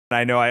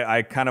I know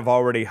I kind of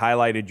already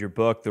highlighted your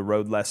book, The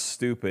Road Less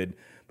Stupid,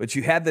 but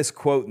you had this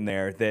quote in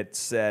there that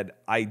said,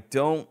 I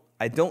don't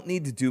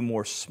need to do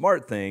more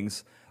smart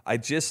things. I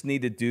just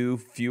need to do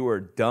fewer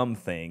dumb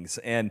things.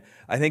 And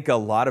I think a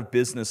lot of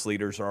business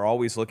leaders are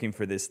always looking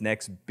for this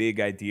next big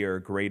idea or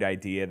great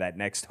idea, that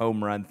next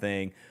home run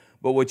thing.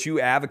 But what you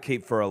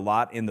advocate for a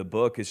lot in the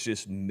book is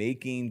just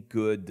making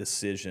good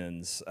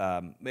decisions.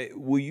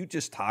 Will you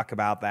just talk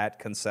about that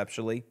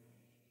conceptually?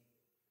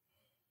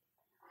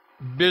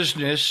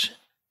 Business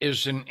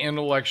is an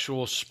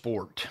intellectual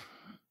sport.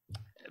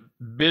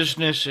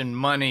 Business and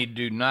money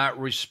do not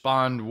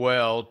respond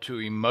well to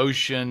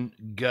emotion,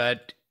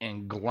 gut,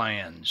 and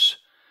glands.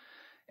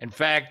 In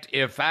fact,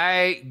 if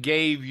I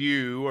gave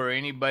you or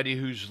anybody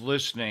who's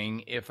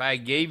listening, if I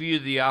gave you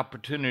the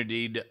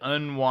opportunity to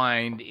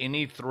unwind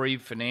any three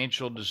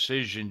financial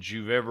decisions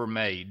you've ever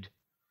made,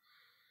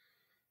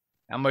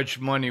 how much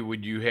money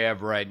would you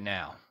have right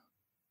now?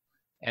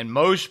 And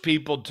most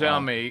people tell Wow.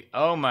 me,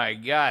 oh my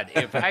God,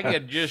 if I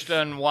could just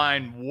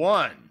unwind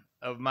one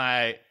of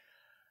my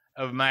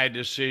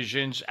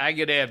decisions, I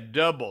could have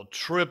double,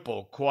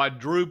 triple,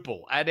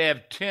 quadruple. I'd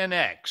have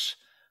 10x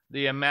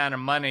the amount of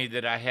money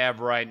that I have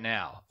right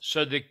now.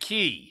 So the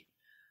key,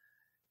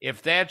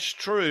 if that's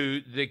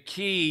true, the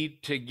key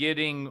to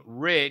getting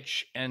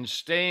rich and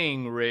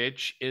staying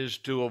rich is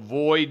to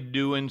avoid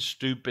doing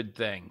stupid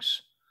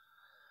things.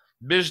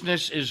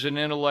 Business is an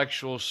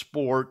intellectual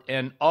sport,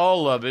 and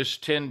all of us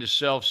tend to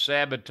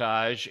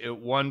self-sabotage at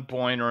one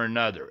point or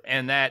another.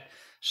 And that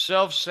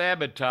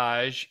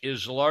self-sabotage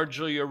is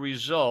largely a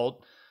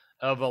result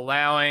of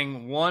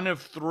allowing one of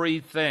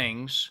three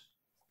things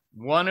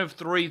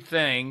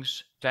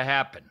to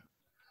happen.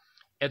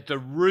 At the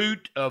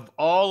root of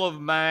all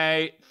of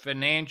my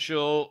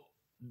financial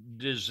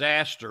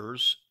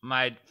disasters,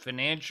 my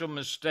financial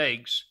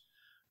mistakes,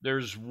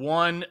 there's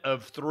one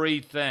of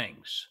three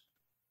things.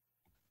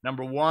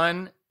 Number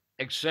one,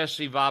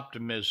 excessive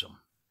optimism.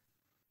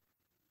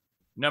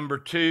 Number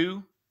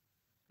two,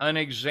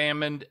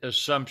 unexamined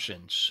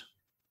assumptions.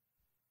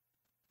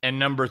 And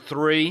number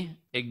three,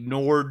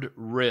 ignored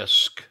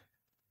risk.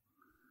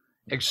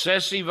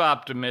 Excessive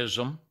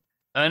optimism,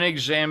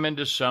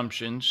 unexamined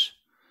assumptions,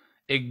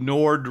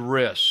 ignored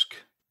risk.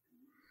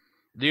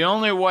 The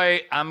only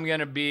way I'm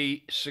going to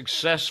be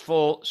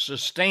successful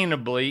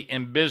sustainably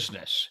in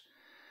business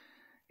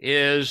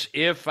is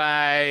if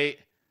I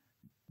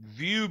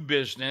view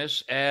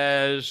business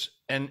as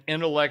an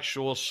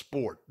intellectual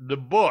sport. The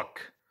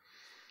book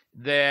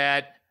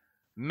that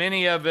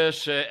many of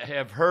us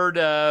have heard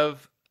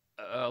of,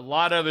 a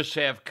lot of us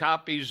have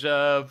copies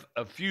of,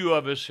 a few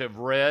of us have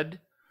read.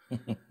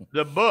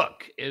 The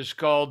book is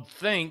called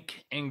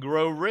Think and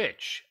Grow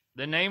Rich.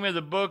 The name of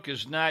the book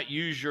is not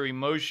Use Your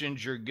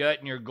Emotions, Your Gut,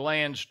 and Your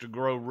Glands to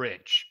Grow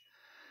Rich.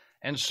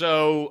 And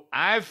so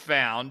I've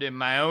found in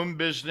my own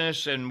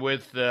business and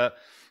with the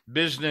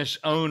business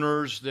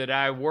owners that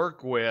I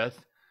work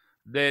with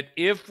that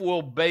if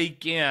we'll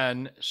bake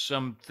in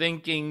some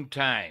thinking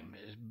time,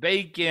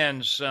 bake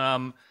in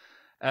some,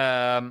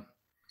 so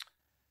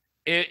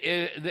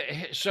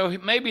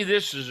maybe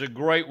this is a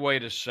great way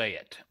to say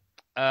it.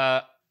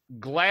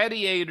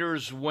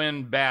 Gladiators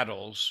win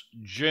battles,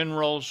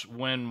 generals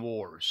win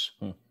wars.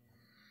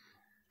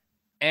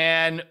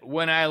 And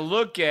when I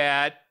look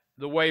at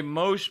the way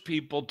most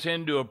people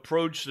tend to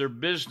approach their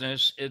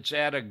business, it's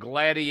at a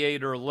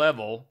gladiator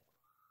level,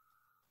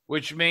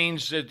 which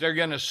means that they're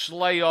going to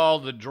slay all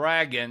the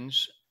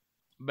dragons,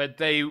 but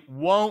they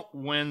won't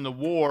win the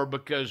war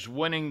because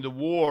winning the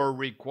war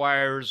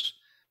requires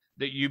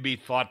that you be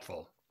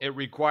thoughtful. It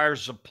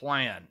requires a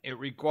plan. It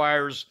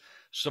requires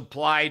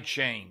supply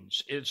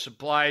chains. It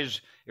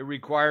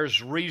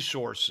requires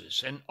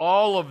resources. And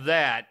all of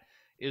that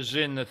is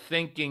in the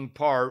thinking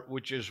part,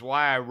 which is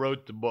why I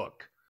wrote the book.